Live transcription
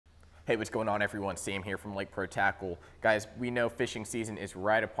Hey, what's going on, everyone? Sam here from Lake Pro Tackle. Guys, we know fishing season is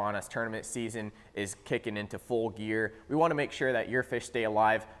right upon us. Tournament season is kicking into full gear. We want to make sure that your fish stay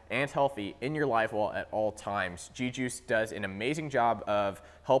alive and healthy in your live well at all times. G-Juice does an amazing job of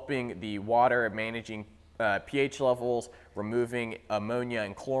helping the water, managing pH levels, removing ammonia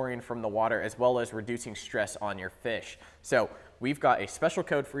and chlorine from the water, as well as reducing stress on your fish. So we've got a special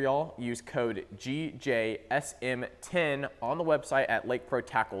code for y'all. Use code GJSM10 on the website at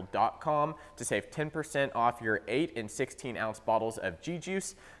lakeprotackle.com to save 10% off your 8 and 16 ounce bottles of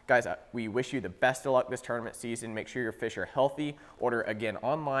G-Juice. Guys, we wish you the best of luck this tournament season. Make sure your fish are healthy. Order again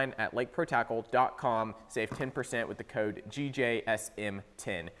online at lakeprotackle.com. Save 10% with the code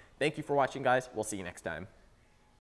GJSM10. Thank you for watching, guys. We'll see you next time.